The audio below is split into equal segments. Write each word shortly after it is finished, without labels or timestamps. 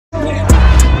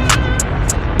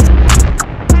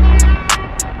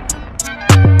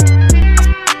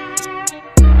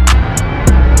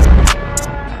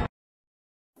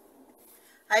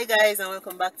Hi guys and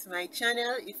welcome back to my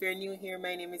channel. If you're new here,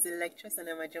 my name is Electrous and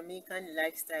I'm a Jamaican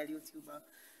lifestyle YouTuber.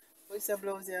 What's up,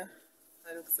 blouse here?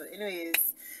 I look so. Anyways,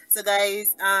 so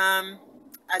guys,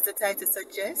 as the title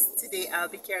suggests, today I'll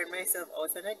be carrying myself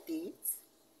out on a date.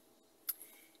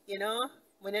 You know,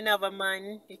 when you have a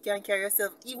man, you can carry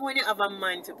yourself. Even when you have a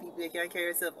man to people, you can carry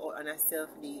yourself out on a self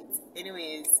date.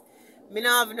 Anyways, me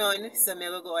not have none, so me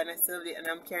will go on a self date and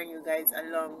I'm carrying you guys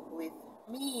along with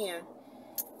me.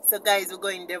 So guys, we're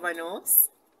going Devon House.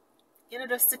 You know,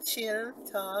 just to chill,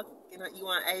 talk, you know, you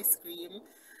want ice cream.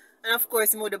 And of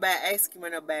course, you would buy ice cream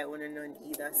and not buy one and none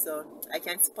either. So I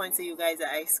can sponsor you guys an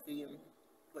ice cream.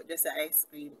 But just an ice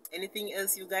cream. Anything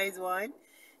else you guys want?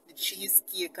 The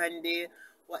cheesecake and the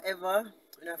whatever.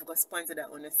 You don't have to sponsor that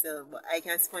on yourself. But I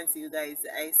can sponsor you guys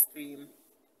the ice cream.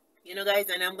 You know guys,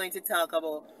 and I'm going to talk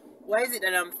about why is it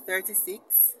that I'm 36,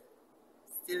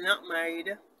 still not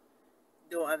married,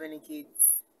 don't have any kids.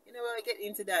 You know, when I get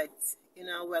into that, you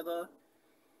know, we're going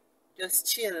to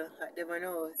just chill at Devon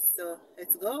House. So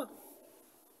let's go.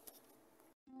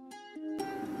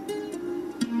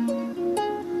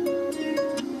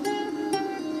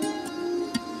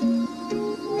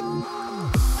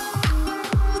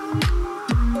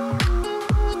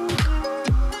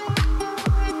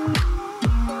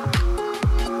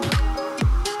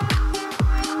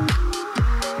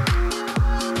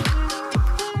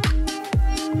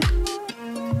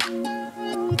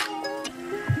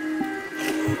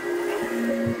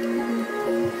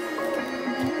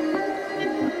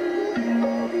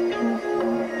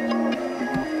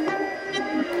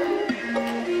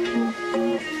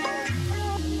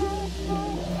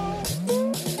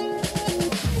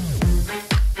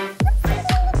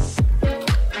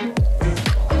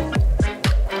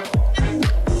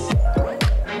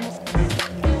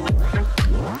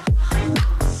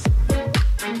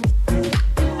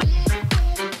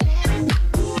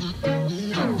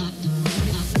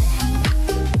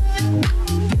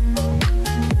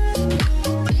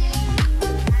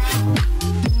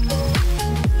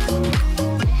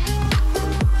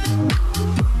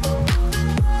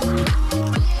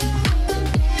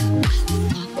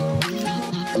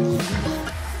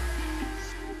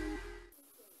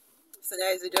 So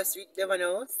guys, we just reached Devon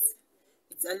House.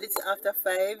 It's a little after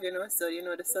 5, you know, so you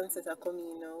know the sunset are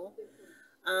coming now.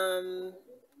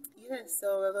 Yeah,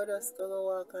 so we're gonna just go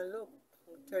walk and look.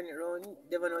 We'll turn it around.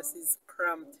 Devon House is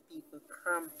cramped, people.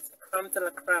 Cramped till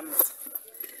cramped.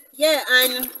 Yeah,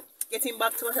 and getting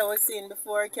back to what I was saying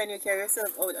before, can you carry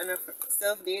yourself out on a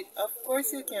self date? Of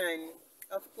course you can.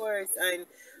 Of course. And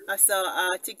I saw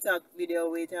a TikTok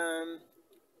video with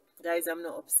guys, I'm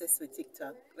not obsessed with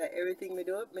TikTok. Like everything we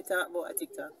do, me talk about a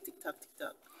TikTok.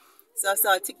 So I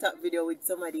saw a TikTok video with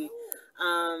somebody,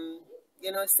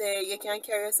 you know, say you can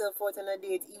carry yourself out on a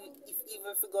date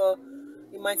even if you go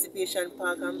Emancipation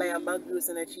Park and buy a bag loose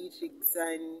and a cheese chicks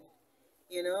and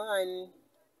you know, and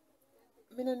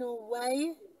I don't know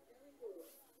why.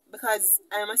 Because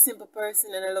I am a simple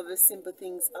person and I love the simple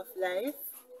things of life.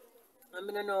 I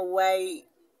don't know why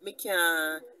me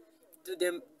can't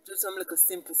do some little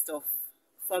simple stuff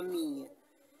for me.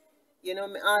 You know,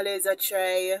 me always I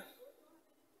try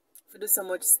to do so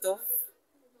much stuff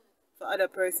for other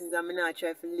persons and me not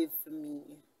try to live for me.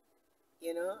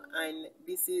 You know, and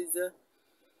this is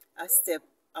a step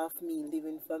of me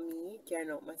living for me,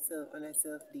 carrying out myself on a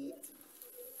self date.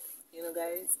 You know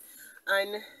guys.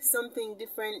 And something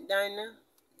different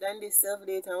than this self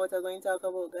date and what I'm going to talk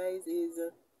about guys is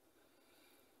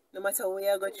no matter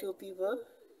where I go through people,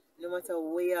 no matter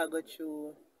where I go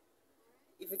through,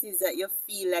 if it is that you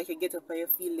feel like you get up and you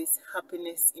feel this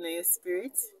happiness in your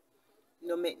spirit,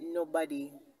 no make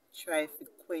nobody try to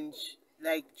quench,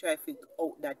 like try to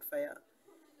out that fire.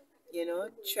 You know,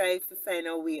 try to find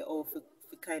a way out to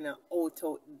kind of out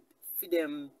for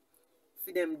them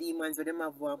demons or them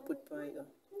have one put on you.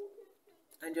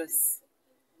 And just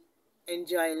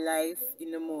enjoy life in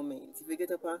the moment. If you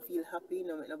get up and feel happy,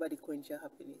 no make nobody quench your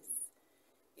happiness.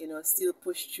 You know, still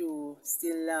push through,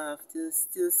 still laugh,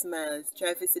 still smile.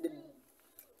 Try to see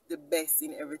the best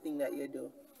in everything that you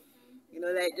do. You know,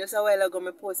 like just a while ago,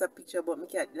 I post a picture about my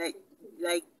cat,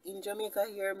 like in Jamaica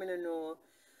here, I don't know.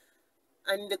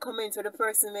 And the comments where the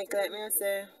person make like me, I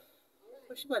say,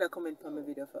 what she bother comment on my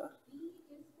video for?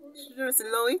 She just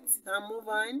allow it and move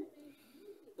on.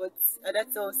 But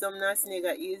that's how some nasty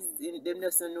nigga is. Them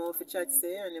doesn't know if you chat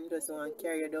say and them just want to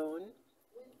carry you down.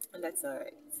 And that's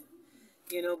alright.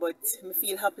 You know, but I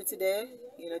feel happy today.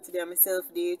 You know, today I'm a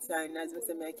self date and as I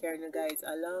said, I'm carrying you guys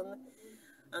along.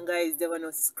 And guys, they were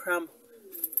not cramped,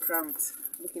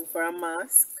 looking for a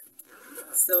mask.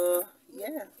 So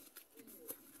yeah.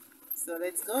 So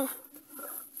let's go.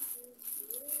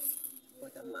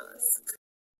 without a mask.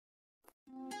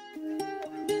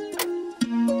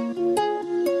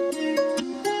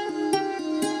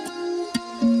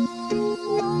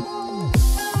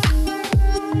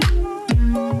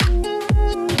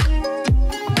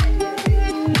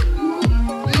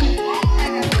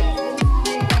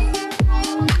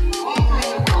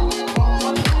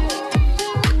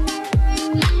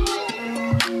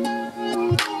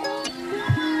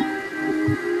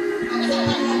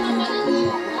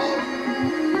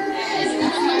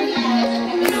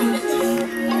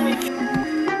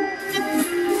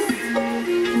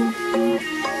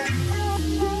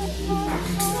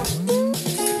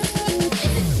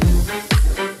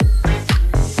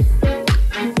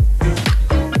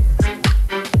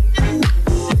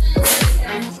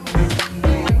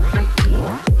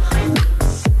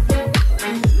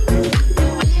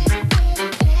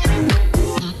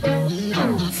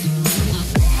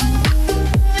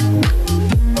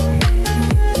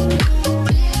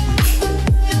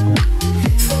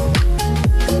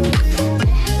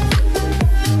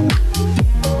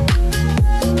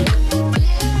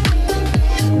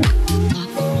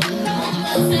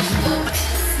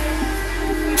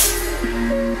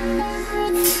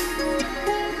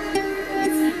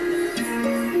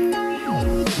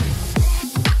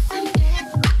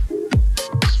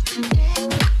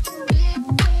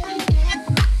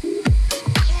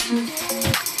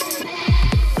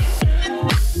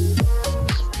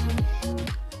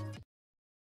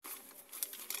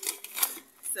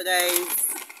 So guys,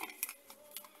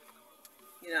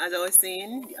 you know, as I was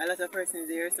saying, a lot of persons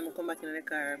there, so I'm come back in the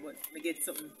car, but I get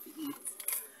something to eat.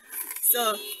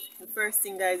 So the first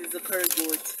thing, guys, is the curry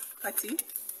goat patty.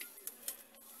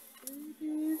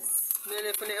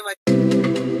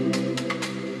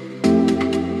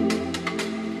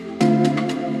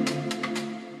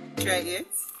 Tried it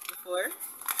before.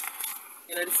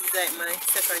 You know, this is like my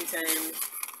second time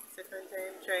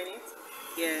trying it.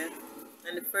 Yeah.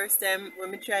 And the first time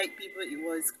when we tried, people, it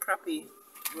was crappy.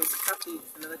 It was crappy.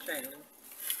 So now I try it.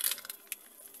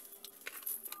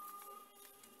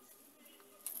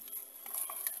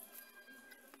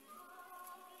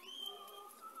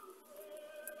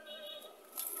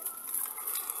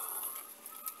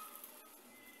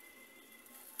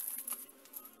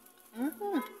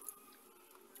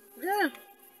 Yeah.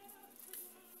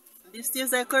 This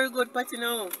tastes like curry goat patty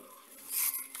now.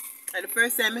 And the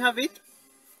first time I have it,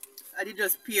 I did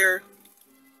just pure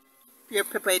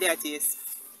pepper in that taste.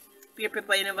 Pure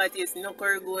pepper in that taste, no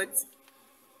curry goat.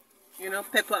 You know,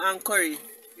 pepper and curry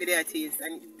with that taste,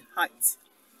 and hot.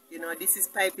 You know, this is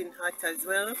piping hot as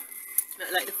well.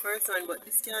 Not like the first one, but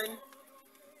this can,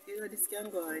 you know, this can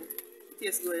go on. It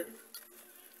tastes good.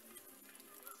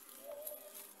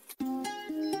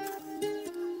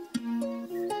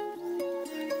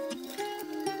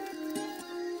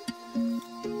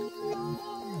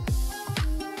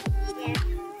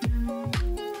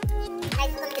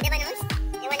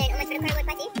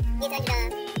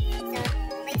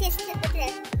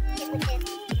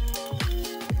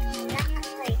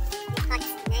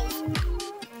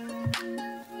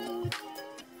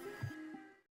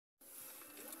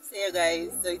 So yeah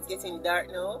guys, so it's getting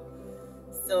dark now,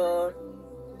 so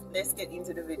let's get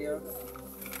into the video.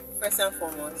 First and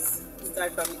foremost,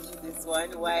 start from this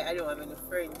one, why I don't have any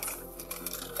friends.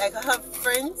 Like, I have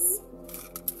friends,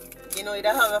 you know, you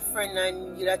don't have a friend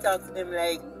and you don't talk to them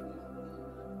like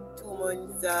 2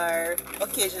 months or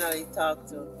occasionally talk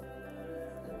to.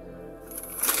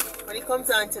 When it comes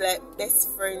down to like best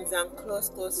friends and close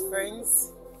I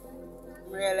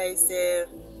realize I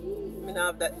don't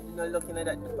have that, you know, looking at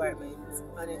that department,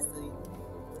 honestly.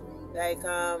 Like,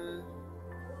 cause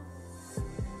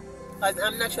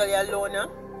I'm naturally a loner.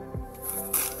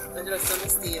 I just so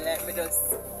stay, like, I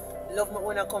just love my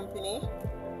own company,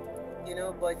 you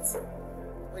know, but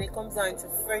when it comes down to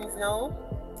friends now,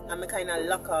 I'm kind of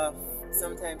lock off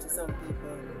sometimes to some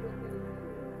people.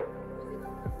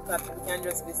 Because people can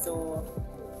just be so,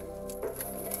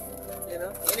 you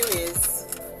know. Anyways,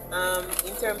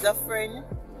 in terms of friends,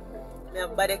 I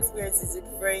have bad experiences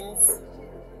with friends.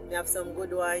 I have some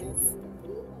good ones.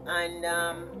 And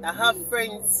I have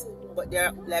friends, but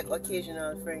they're like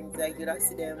occasional friends. Like, you don't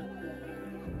see them,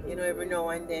 you know, every now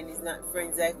and then. It's not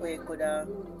friends like where you could, you know,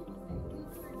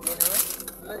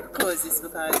 not close this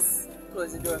because,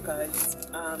 close the door because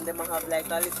they might have like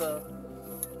a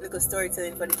little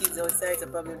storytelling for the kids outside, so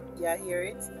probably yeah, hear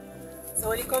it. So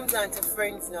when it comes down to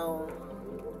friends now,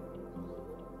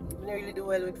 I don't really do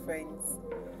well with friends.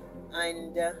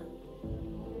 And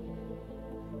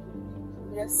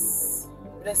just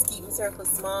keep my circle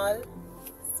small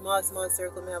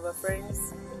circle me have of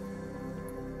friends.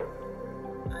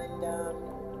 And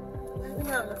even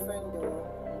have a friend though.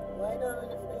 Why don't I have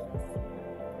any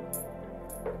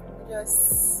friends? I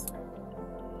just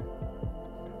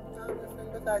don't have a friend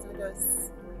because I'm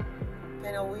just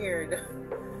kind of weird.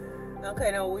 I'm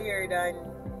kind of weird and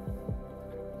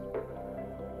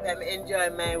I enjoy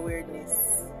my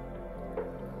weirdness.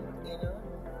 You know?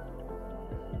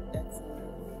 That's me.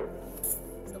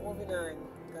 So moving on,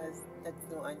 because that's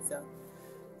no answer.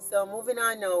 So moving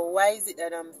on now, why is it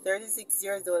that I'm 36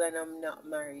 years old and I'm not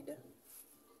married?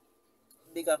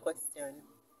 Bigger question.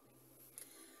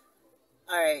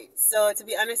 Alright, so to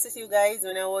be honest with you guys,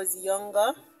 when I was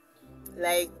younger,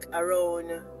 like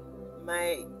around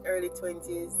my early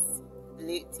 20s,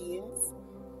 late teens,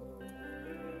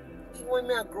 even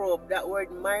when I grew up, that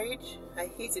word marriage, I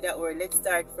hated that word. Let's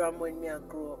start from when I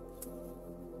grew up.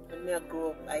 When I grew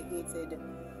up, I hated,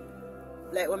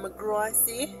 like when I grew and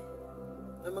see,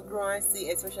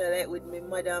 especially like with my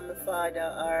mother and my father,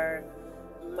 or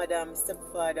my mother and my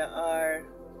stepfather, or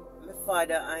my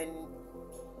father and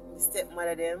my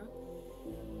stepmother them,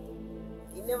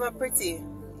 it never pretty.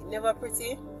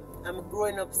 I'm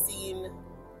growing up seeing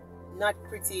not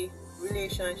pretty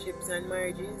relationships and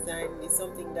marriages, and it's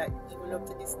something that even up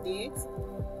to this date,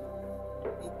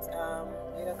 it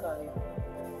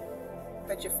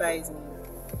petrifies me.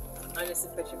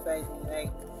 Honestly petrifies me.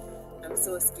 Like, I'm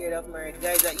so scared of marriage.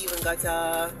 Guys, I even got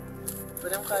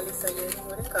what do you call this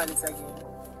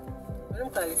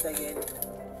again?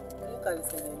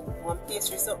 One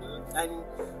pastry something, and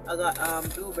I got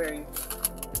blueberry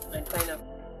and pineapple.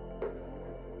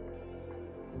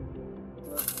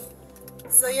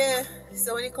 So yeah,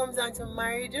 so when it comes down to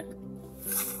marriage,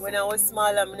 when I was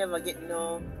smaller, I never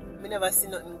see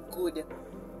nothing good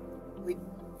with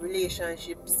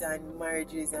relationships and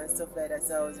marriages and stuff like that.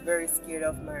 So I was very scared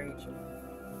of marriage.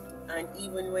 And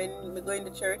even when we go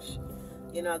into church,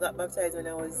 you know, I got baptized when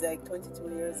I was like 22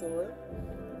 years old.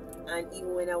 And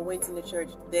even when I went in the church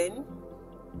then,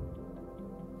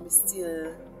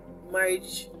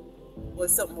 marriage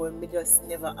was something where me just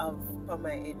never have on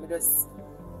my head.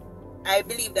 I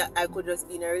believe that I could just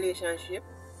be in a relationship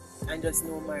and just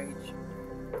no marriage.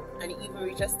 And it even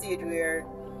reach a stage where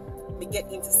we get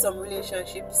into some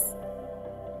relationships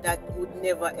that would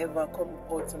never ever come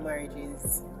out to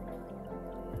marriages.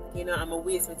 You know, I'm a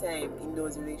waste of time in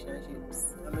those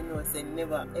relationships. I mean, no, say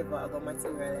never ever I gonna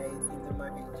materialize into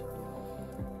marriage.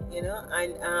 You know,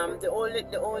 and the only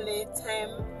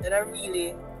time that I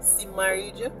really see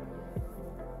marriage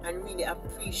and really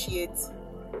appreciate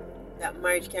that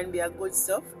marriage can be a good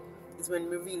stuff is when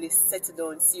we really settle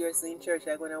down seriously in church,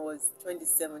 like when I was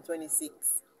 27,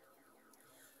 26.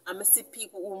 And I see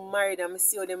people who married and I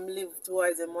see how them live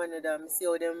towards them one another. I see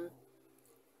how them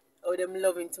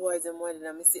loving towards them one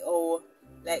another. I see how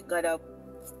like God have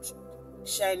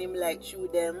shine him light through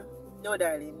them. No,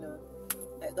 darling, no.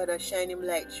 Like God have shine him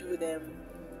light through them.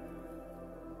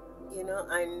 You know,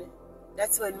 and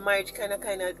that's when marriage kinda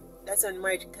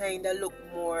look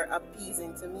more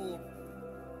appeasing to me.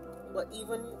 But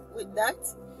even with that,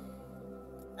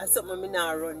 that's something I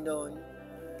not run down.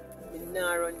 I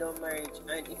not run down marriage.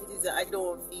 And if it is that I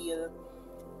don't feel,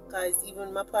 because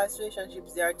even my past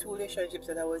relationships, there are 2 relationships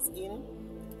that I was in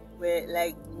where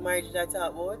like marriage that I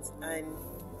talk about, and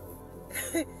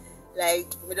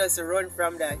like we just run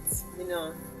from that, you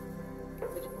know.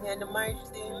 But me and the marriage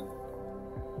thing,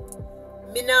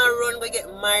 me not run to get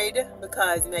married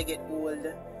because I get old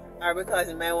or because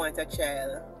I might want a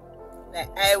child. Like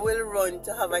I will run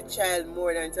to have a child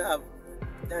more than to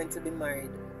be married.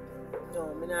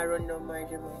 No, me not run no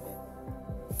marriage in my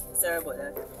head. Sorry about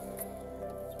that.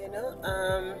 You know,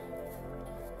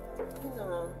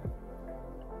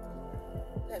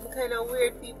 like me kind of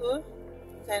weird people,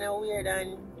 kind of weird,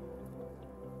 and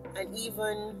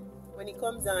even when it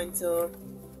comes down to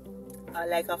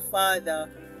like a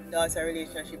father-daughter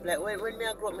relationship, like when me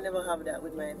I grew up, I never have that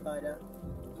with my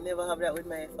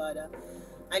father.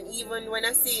 And even when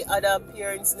I see other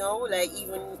parents now, like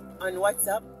even on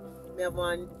WhatsApp, we have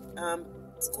one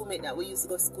schoolmate that we used to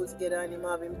go to school together, and him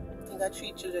have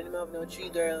 3 children, him have now 3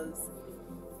 girls.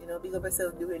 You know, big up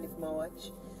yourself doing if my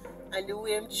watch. And the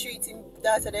way I'm treating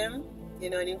daughter them, you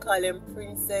know, and him call them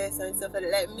princess and stuff like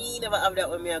that. Like me never have that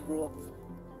when I grew up.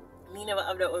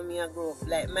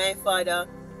 Like my father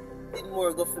did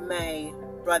more go for my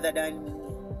brother than me.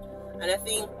 And I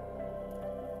think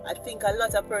a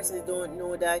lot of persons don't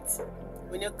know that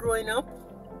when you're growing up,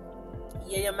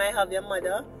 yeah, you might have your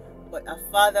mother, but a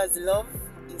father's love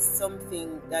is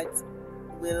something that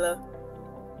will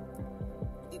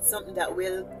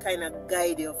kind of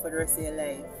guide you for the rest of your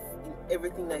life in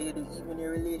everything that you do, even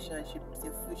your relationships,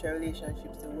 your future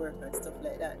relationships, your work and stuff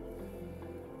like that.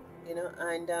 you know,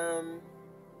 and I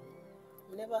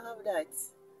never have that.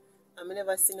 I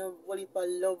never seen a whole heap of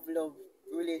love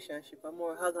relationship. I'm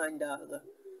more hug and dog, or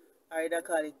I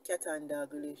call it cat and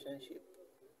dog relationship,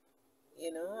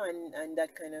 you know, and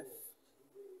that kind of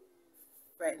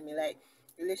frightened me. Like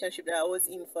relationship that I was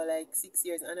in for like 6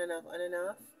 years on and off.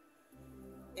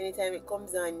 Anytime it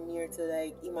comes on near to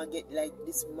like him I get like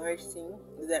this marriage thing,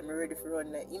 is that me ready for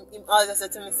run. Like him always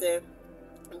said to me say,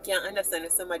 you can't understand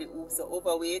if somebody who's so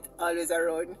overweight always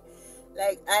around.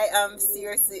 Like I am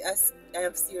seriously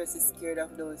scared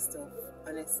of those stuff,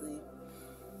 honestly.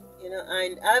 You know,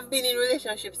 and I've been in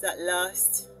relationships that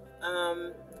last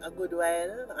a good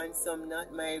while and some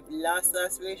not. My last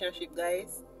relationship,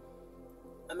 guys,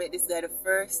 I met this guy the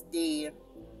first day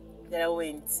that I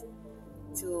went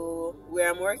to where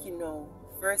I'm working now.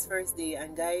 First day,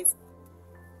 and guys,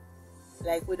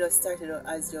 like we just started out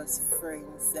as just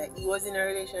friends. Like he was in a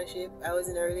relationship, I was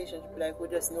in a relationship. Like we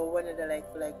just know one another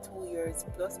like for like 2 years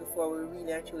plus before we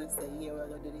really actually say, yeah, we're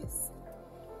gonna do this.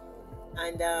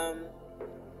 And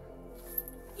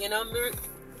you know,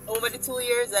 over the 2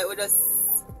 years, like we just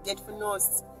get to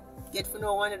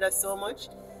know one another so much,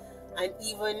 and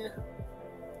even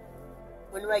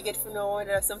when I get to know one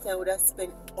another, sometimes we just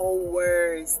spend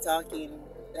hours talking.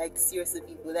 Like seriously,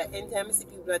 people. Like anytime I see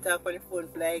people that talk on the phone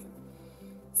for like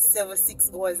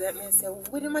 7-6 hours, that me say,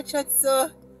 what am I chat so?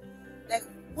 Like,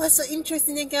 what's so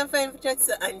interesting you can find for chat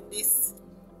so? And this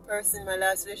person, my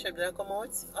last relationship that I come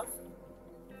out of,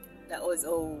 that was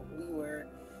how we were.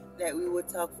 Like we would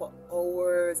talk for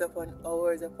hours upon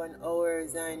hours,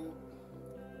 and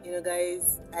you know,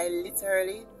 guys, I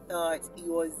literally thought he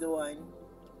was the one,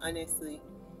 honestly.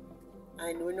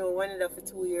 And we know one another for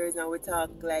 2 years now. We talk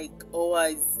like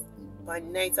hours,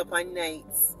 upon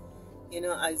nights. You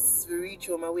know, as we reach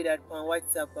home with that on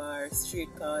WhatsApp or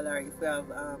straight call, or if we have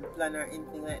plan or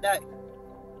anything like that.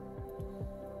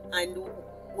 And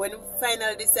when we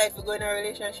finally decide to go in a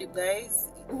relationship, guys,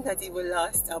 not even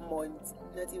last a month.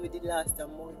 Not even did last a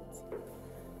month.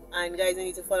 And guys, you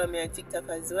need to follow me on TikTok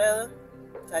as well,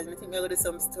 because I think I'm going to do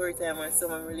some story time on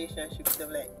some relationships,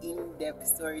 some like in-depth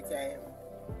story time.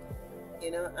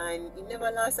 You know, and it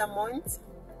never lasts a month.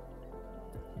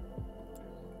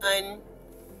 And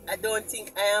I don't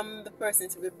think I am the person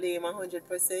to be blamed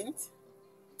 100%.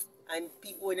 And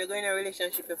people, when you're going in a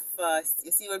relationship, you're fast.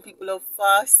 You see, when people are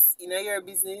fast in your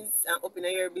business and up in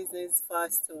your business,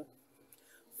 fast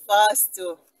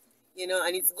too. You know,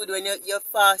 and it's good when you're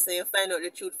fast and you find out the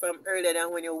truth from earlier than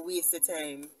when you waste the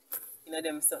time. You know,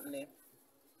 them something there.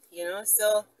 You know,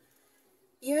 so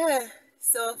yeah.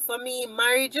 So for me,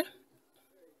 marriage,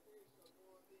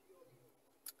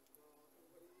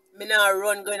 me now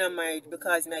run going on marriage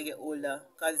because I get older.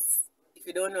 Because if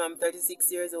you don't know, I'm 36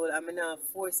 years old. I'm not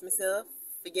force myself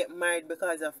to get married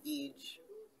because of age.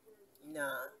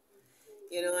 Nah.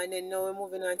 You know, and then now we're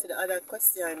moving on to the other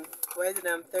question. Why is it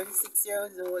I'm 36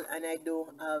 years old and I don't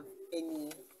have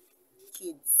any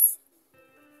kids?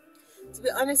 To be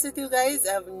honest with you guys,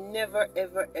 I've never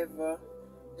ever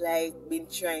like been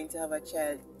trying to have a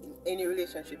child in any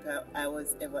relationship I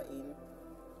was ever in.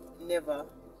 Never.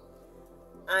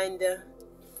 And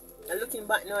I'm looking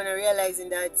back now and I'm realizing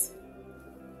that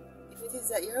if it is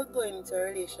that you're going into a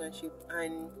relationship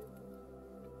and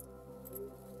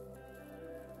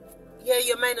yeah,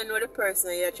 you might not know the person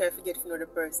and you try to get to know the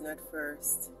person at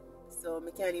first. So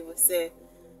I can't even say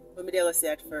what I will say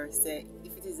at first. Say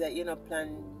if it is that you're not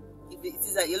planning, if it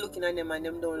is that you're looking at them and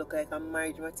them don't look like a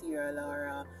marriage material or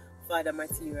a father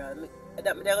material, that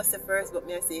I will say first, but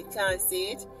I say you can't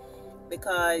say it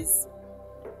because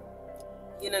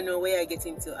you don't know where you get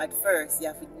into at first. You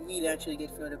have to really actually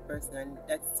get to know the person, and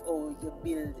that's how you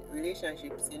build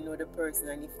relationships. You know the person,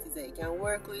 and if it is that you can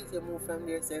work with, you move from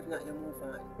there. So if not, you move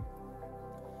on.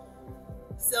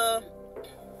 So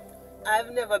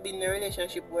I've never been in a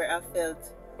relationship where I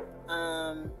felt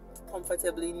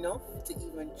comfortable enough to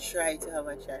even try to have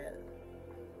a child.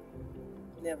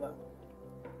 Never.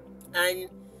 And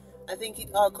I think it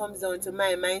all comes down to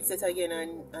my mindset again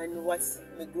and what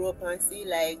I grew up and see,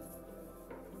 like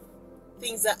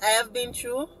things that I have been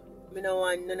through, I don't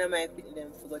want none of my people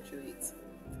them to go through it.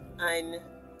 And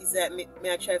it's that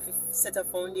I try to set a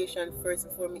foundation first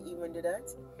before me even do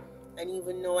that. And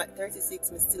even now at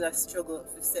 36, I still a struggle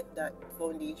to set that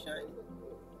foundation.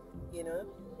 You know,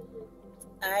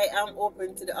 I am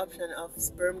open to the option of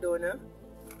sperm donor.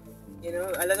 You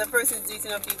know, a lot of persons do it,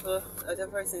 you know, people. A lot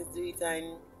of persons do it,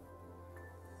 and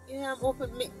yeah, I'm open.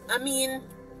 I mean,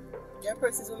 there are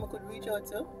persons whom I could reach out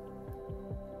to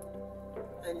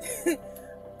and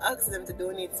ask them to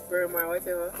donate sperm or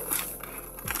whatever.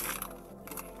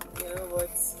 You know, but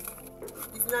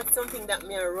it's not something that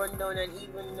me I run down, and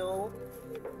even now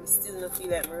I still not feel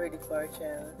like I'm ready for a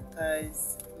child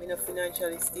because I'm not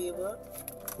financially stable.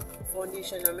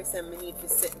 Foundation I say I need to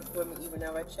set before me even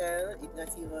have a child. It's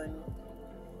not even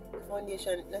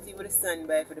foundation, not even the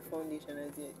standby for the foundation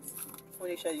as yet.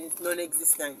 Foundation is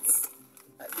non-existent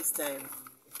at this time.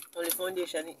 Only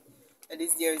foundation that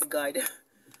is there is God.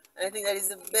 And I think that is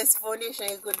the best foundation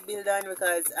you could build on,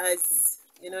 because as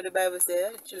you know the Bible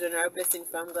says, children are a blessing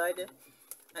from God.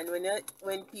 And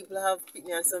when people have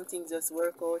pitney and some things just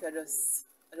work out, I just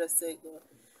say it go.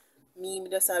 Me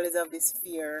just always have this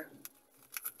fear,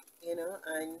 you know,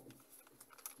 and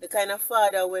the kind of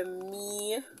father when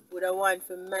me would have want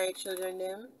for my children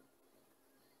them.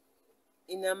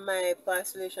 In my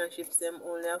past relationships, them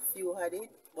only a few had it,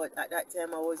 but at that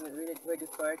time I wasn't really ready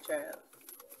for a child,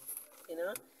 you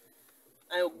know.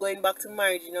 And going back to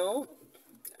marriage, you know,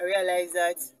 I realized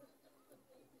that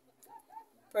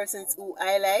persons who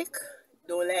I like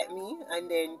don't like me,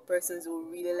 and then persons who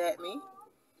really like me,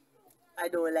 I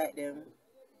don't like them.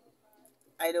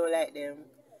 I don't like them.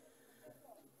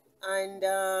 And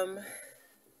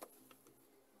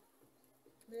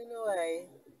you know why?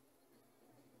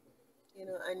 You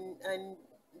know, and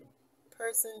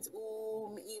persons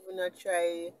who even not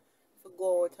try to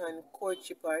go out and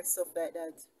courtship or stuff like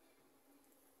that.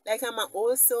 Like I'm an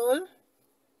old soul,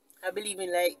 I believe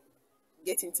in like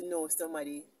getting to know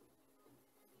somebody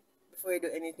before you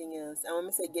do anything else. And when I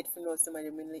say get to know somebody,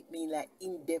 I mean like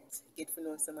in depth get to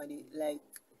know somebody. Like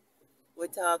we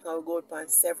talk and we go on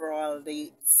several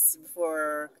dates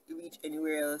before you reach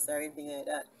anywhere else or anything like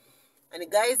that. And the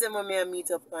guys that I meet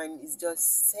up on is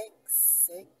just sex.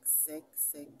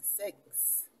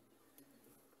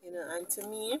 You know, and to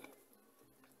me,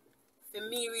 for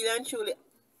me, really and truly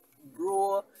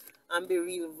grow and be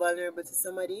real vulnerable to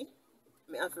somebody,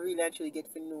 I have to really and truly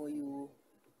get to know you,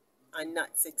 and not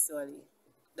sexually.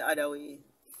 The other way.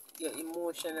 Your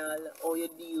emotional, how you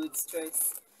deal with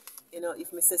stress. You know,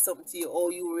 if I say something to you, how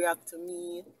you react to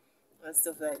me, and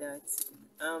stuff like that.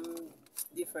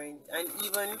 Different. And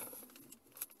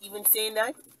even saying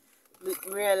that,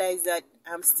 I realize that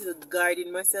I'm still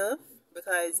guarding myself,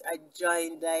 because I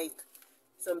joined like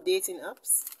some dating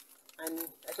apps, and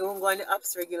I don't go on the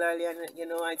apps regularly, and you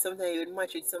know, and sometimes you would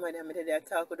match with somebody and I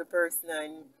talk with the person,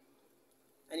 and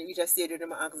it reach a stage where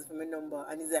them ask for my number,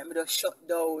 and it's like me just shut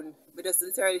down. Me just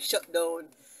literally shut down.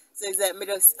 So it's like me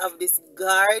just have this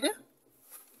guard,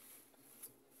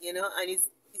 you know, and it's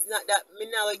not that me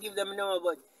now I give them a number,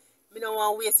 but me don't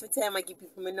want to waste my time I give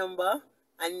people my number,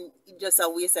 and it just a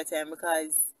waste of time,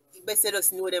 because you best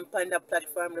just know them on that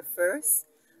platform the first,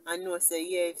 and know say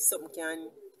yeah, if something can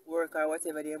work or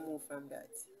whatever, they move from that.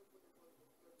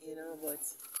 You know, but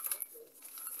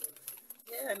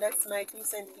yeah, and that's my 2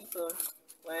 cent, people.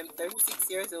 Well, I'm 36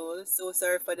 years old. So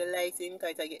sorry for the lighting,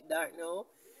 because I get dark now.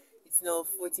 It's now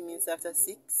 40 minutes after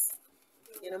 6.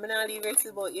 You know, I'm not leave here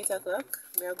till about 8 o'clock.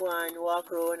 I go and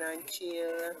walk around and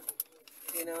chill,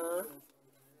 you know,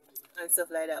 and stuff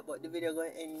like that. But the video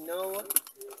going to end now.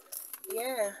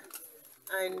 Yeah.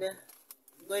 And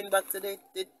going back to the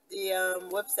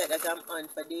website that I'm on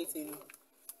for dating.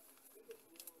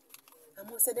 And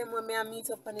most of them when I meet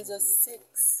up and it's just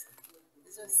sex.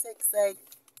 It's just sex,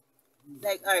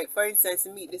 like alright, for instance,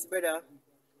 you meet this brother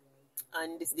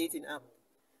on this dating app,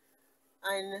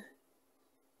 and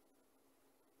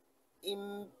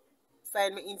him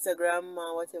find me Instagram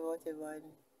or whatever, and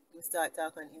we start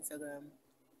talking on Instagram.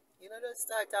 You know, just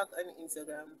start talking on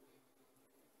Instagram.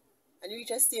 And you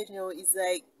reach a stage now, it's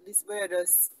like this brother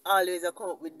just always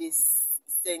come up with this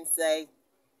sense like,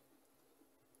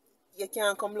 you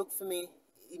can't come look for me.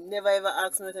 He never ever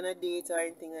asked me out on a date or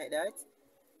anything like that.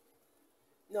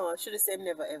 No, I should have said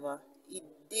never ever. He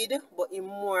did, but he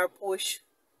more push.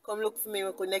 Come look for me,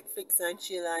 we could Netflix and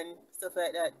chill and stuff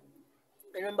like that.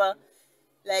 I remember,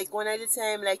 like one of the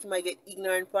time, like he might get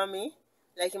ignorant for me.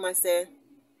 Like he might say,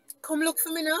 come look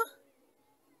for me now.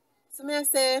 So me I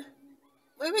say,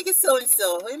 what you make it sound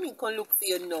so? What you mean come look for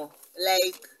you now?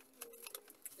 Like,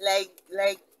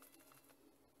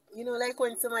 you know, like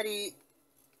when somebody,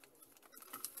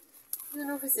 I don't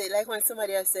know if I say, like when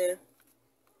somebody I say,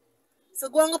 so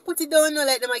go and go put it down now,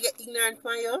 like them I get ignorant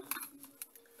from you.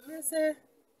 And I say,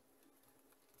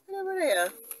 whatever there.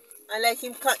 And like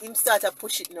him start to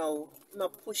push it now. Him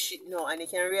push it now, and he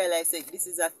can realize like this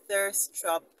is a thirst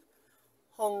trap,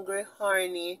 hungry,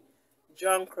 horny,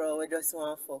 drunk crowd we just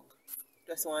want fuck.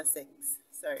 Just want sex.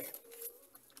 Sorry.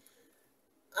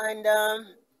 And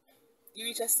you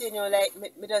reach a stage now, like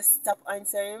me just stop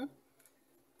answering him,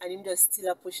 and him just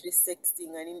still a push this sex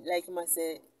thing, and him, like him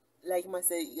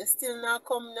say, you still not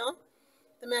come now?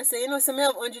 So me I say, you know, so me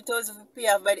have 100,000 for pay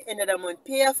off by the end of the month.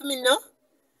 Pay off for me, no?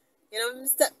 You know,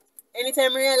 stop.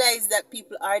 Anytime I realize that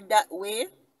people are that way,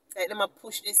 like them a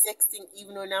push the sex thing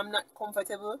even when I'm not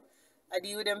comfortable, I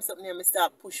deal with them something and I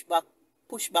start push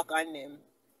back on them.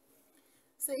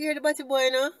 So you're the body boy,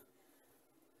 no?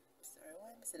 Sorry, why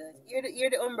am I saying that? You're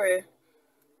the umbre.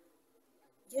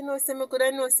 You know, say me could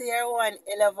have know say you're one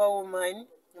hell of a woman.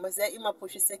 You must say him a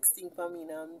push the sex thing for me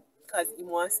now. Because he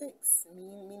want sex.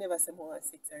 Me never say I want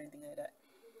sex or anything like that.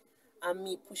 And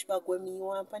me push back when me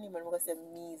want upon him and I'm gonna say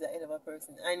me is a hell of a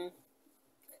person. And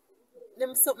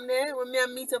them something there when me I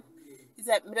meet up, it's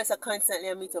like me just a constantly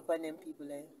I meet up on them people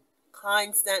like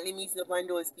constantly meeting up on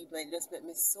those people and it just make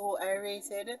me so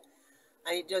irritated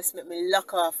and it just make me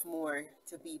lock off more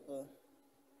to people.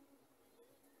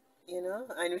 You know,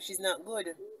 and which is not good.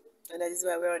 And that is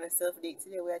why we're on a self date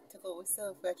today. We are take out with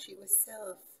self, we are treat with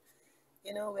self.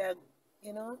 You know, we are,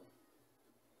 you know,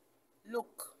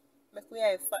 look, make we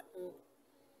are fatten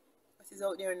what is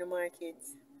out there in the market.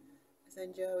 Let's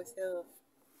enjoy ourselves.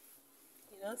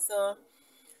 You know, so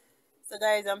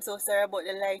guys, I'm so sorry about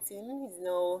the lighting. It's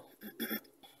now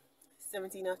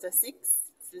 17 after 6.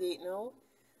 It's late now.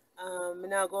 I'm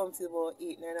now going to about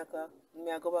 8, 9 o'clock.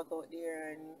 I go back out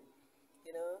there and,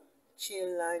 you know,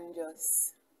 chill and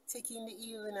just take in the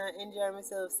evening and enjoy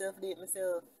myself, self-date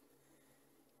myself.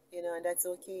 You know, and that's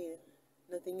okay.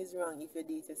 Nothing is wrong if you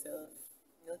date yourself.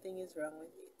 Nothing is wrong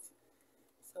with it.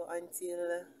 So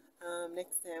until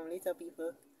next time, later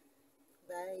people.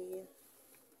 Bye.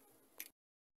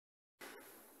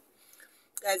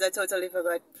 Guys, I totally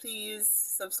forgot. Please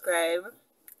subscribe.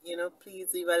 You know, please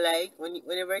leave a like.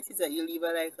 Whenever it is that you leave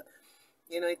a like,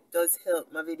 you know, it does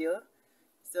help my video.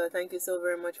 So thank you so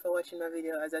very much for watching my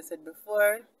video. As I said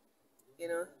before, you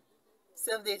know,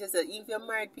 self-date yourself. If you're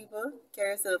married people,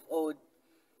 carry yourself out.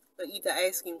 Go eat an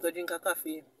ice cream, go drink a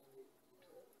coffee.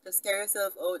 Just carry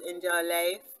yourself out, enjoy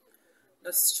life.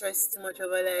 Don't stress too much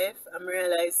over life. I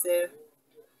realized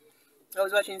I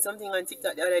was watching something on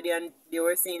TikTok the other day and they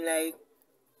were saying like,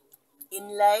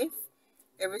 in life,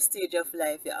 every stage of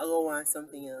life, you all want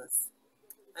something else.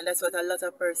 And that's what a lot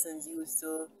of persons use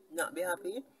to not be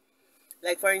happy.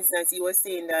 Like for instance, he was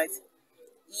saying that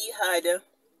he had,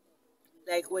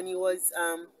 like when he was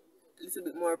a little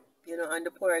bit more, you know, on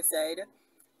the poorer side,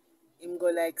 him go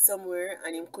like somewhere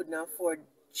and him couldn't afford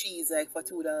cheese like for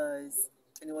 $2.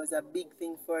 And it was a big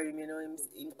thing for him, you know,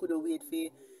 him couldn't wait for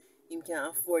him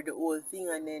can't afford the whole thing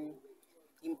and then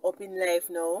him up in life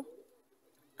now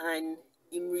and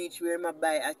him reach where him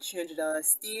buy a $300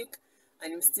 steak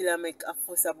and him still make a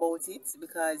fuss about it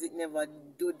because it never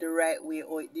do the right way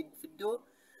or it did do.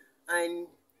 And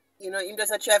you know, him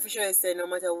just a try to show you say no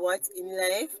matter what in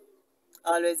life,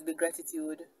 always be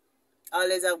gratitude.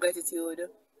 Always have gratitude.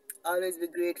 Always be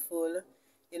grateful.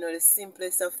 You know, the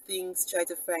simplest of things, try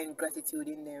to find gratitude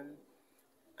in them.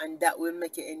 And that will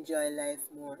make you enjoy life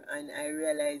more. And I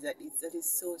realize that that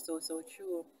is so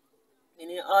true. And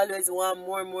you always want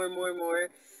more.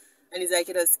 And it's like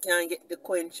you just can't get the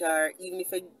quench or even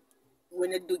if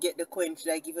when you do get the quench,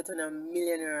 like if you turn a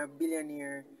millionaire or a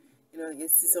billionaire, you know, you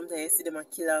see sometimes you see them a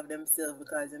kill off themselves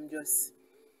because them just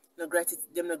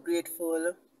them not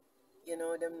grateful, you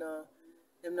know, them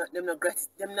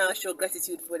not show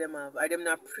gratitude for them have or them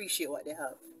not appreciate what they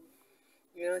have.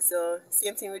 You know, so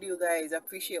same thing with you guys,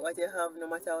 appreciate what you have no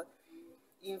matter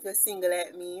even if you're single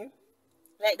like me.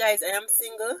 Like guys, I am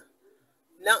single,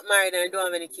 not married and I don't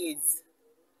have any kids.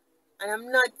 And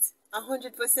I'm not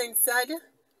 100% sad.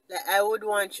 Like I would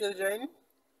want children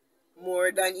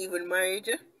more than even marriage.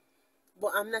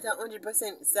 But I'm not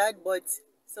 100% sad, but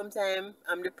sometimes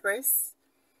I'm depressed.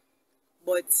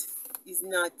 But it's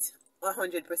not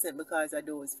 100% because of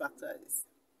those factors.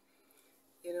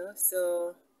 You know,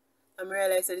 so I'm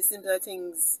realizing the simpler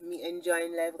things me enjoy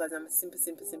in life because I'm a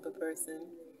simple person.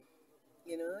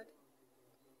 You know,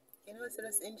 so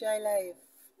just enjoy life.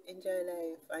 Enjoy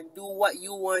life and do what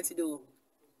you want to do.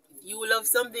 If you love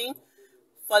something,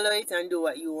 follow it and do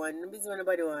what you want. Nobody's what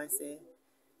nobody wants to say.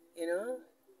 You know?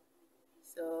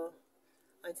 So,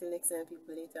 until next time,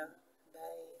 people, later.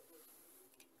 Bye.